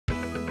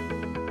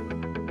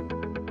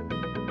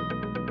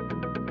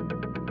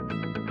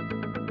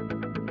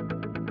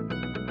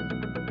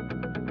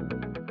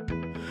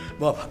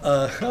Bob,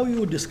 how you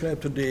would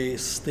describe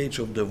today's stage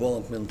of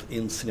development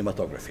in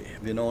cinematography?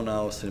 We know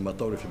now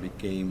cinematography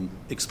became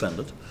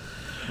expanded.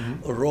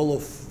 A role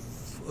of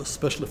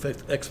special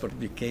effects expert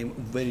became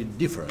very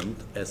different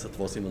as it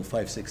was even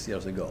 5-6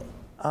 years ago.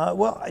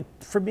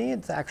 For me,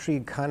 it's actually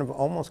kind of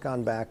almost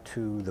gone back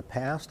to the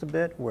past a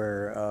bit,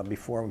 where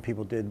before, when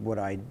people did what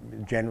I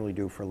generally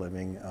do for a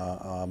living,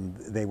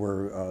 they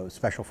were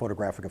special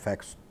photographic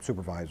effects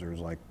supervisors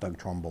like Doug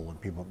Trumbull and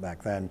people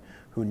back then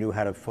who knew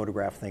how to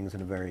photograph things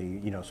in a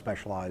very,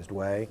 specialized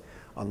way,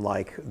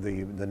 unlike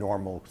the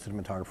normal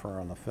cinematographer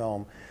on the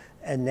film.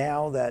 And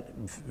now that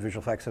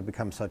visual effects have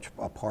become such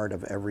a part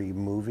of every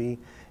movie,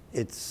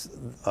 it's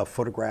a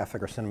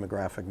photographic or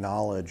cinematographic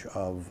knowledge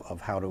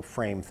of how to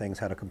frame things,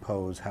 how to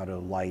compose, how to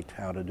light,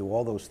 how to do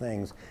all those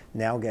things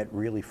now get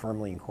really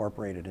firmly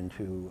incorporated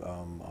into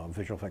a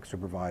visual effects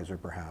supervisor,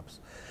 perhaps.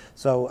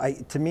 So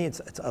to me,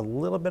 it's a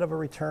little bit of a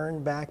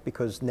return back,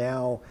 because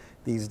now,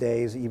 these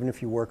days, even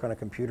if you work on a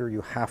computer,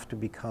 you have to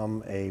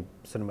become a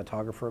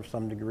cinematographer of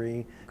some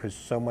degree, because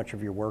so much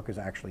of your work is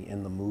actually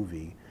in the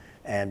movie.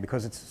 And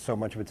because so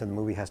much of it's in the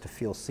movie, it has to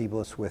feel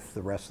seamless with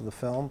the rest of the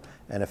film.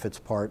 And if it's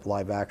part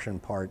live action,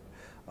 part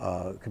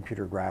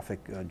computer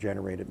graphic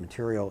generated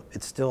material,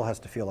 it still has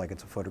to feel like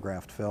it's a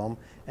photographed film.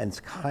 And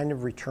it's kind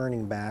of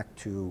returning back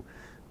to,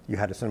 you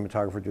had a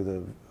cinematographer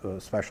do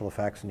the special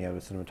effects, and you have a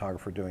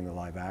cinematographer doing the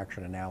live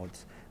action, and now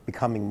it's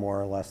becoming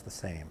more or less the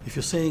same. If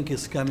you're saying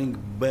it's coming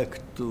back,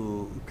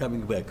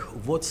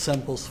 what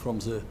samples from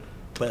the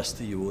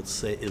past you would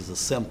say is a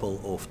sample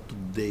of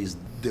today's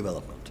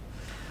development?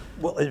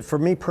 Well, for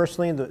me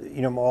personally,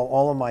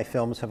 all of my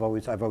films I've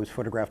always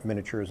photographed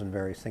miniatures and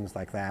various things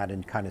like that,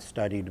 and kind of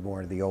studied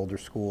more the older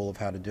school of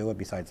how to do it,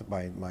 besides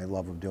my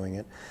love of doing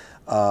it.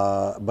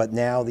 But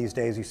now, these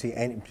days,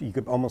 you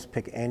could almost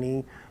pick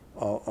any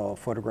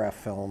photograph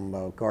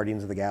film,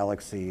 Guardians of the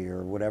Galaxy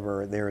or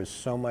whatever. There is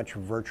so much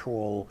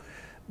virtual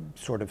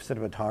sort of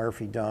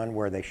cinematography done,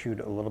 where they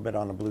shoot a little bit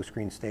on a blue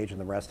screen stage and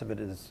the rest of it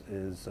is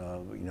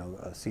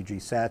CG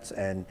sets,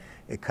 and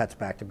it cuts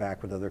back to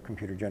back with other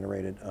computer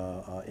generated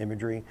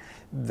imagery,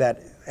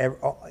 that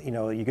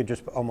you could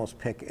just almost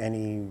pick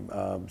any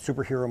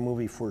superhero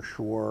movie for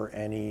sure,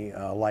 any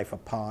Life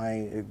of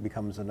Pi. It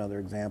becomes another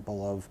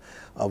example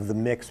of the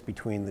mix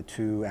between the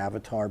two.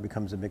 Avatar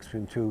becomes a mix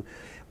between the two.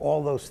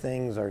 All those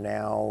things are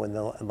now, in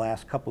the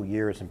last couple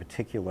years in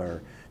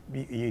particular,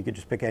 you could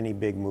just pick any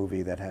big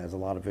movie that has a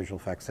lot of visual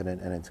effects in it,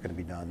 and it's going to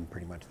be done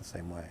pretty much the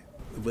same way.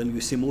 When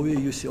you see a movie,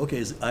 you see,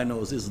 okay, I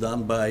know this is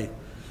done by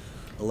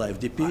a live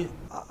DP.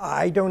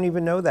 I don't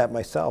even know that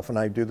myself, and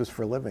I do this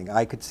for a living.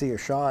 I could see a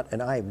shot,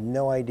 and I have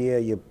no idea.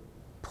 You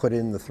put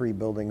in the 3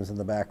 buildings in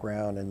the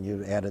background, and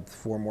you added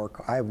 4 more.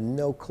 I have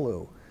no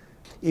clue.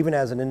 Even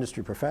as an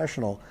industry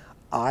professional,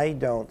 I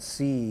don't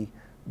see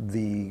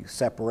the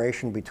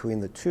separation between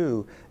the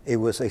two. It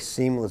was a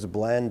seamless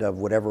blend of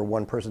whatever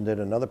one person did,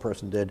 another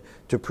person did,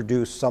 to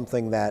produce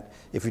something that,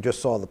 if you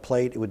just saw the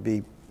plate, it would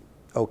be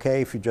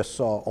okay. If you just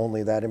saw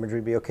only that imagery,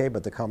 it'd be okay.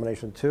 But the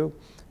combination of the two,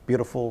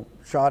 beautiful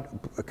shot,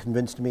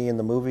 convinced me in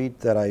the movie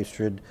that I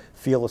should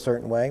feel a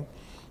certain way.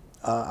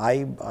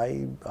 I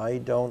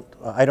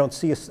don't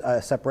see a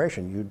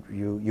separation.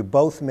 You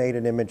both made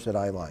an image that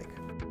I like.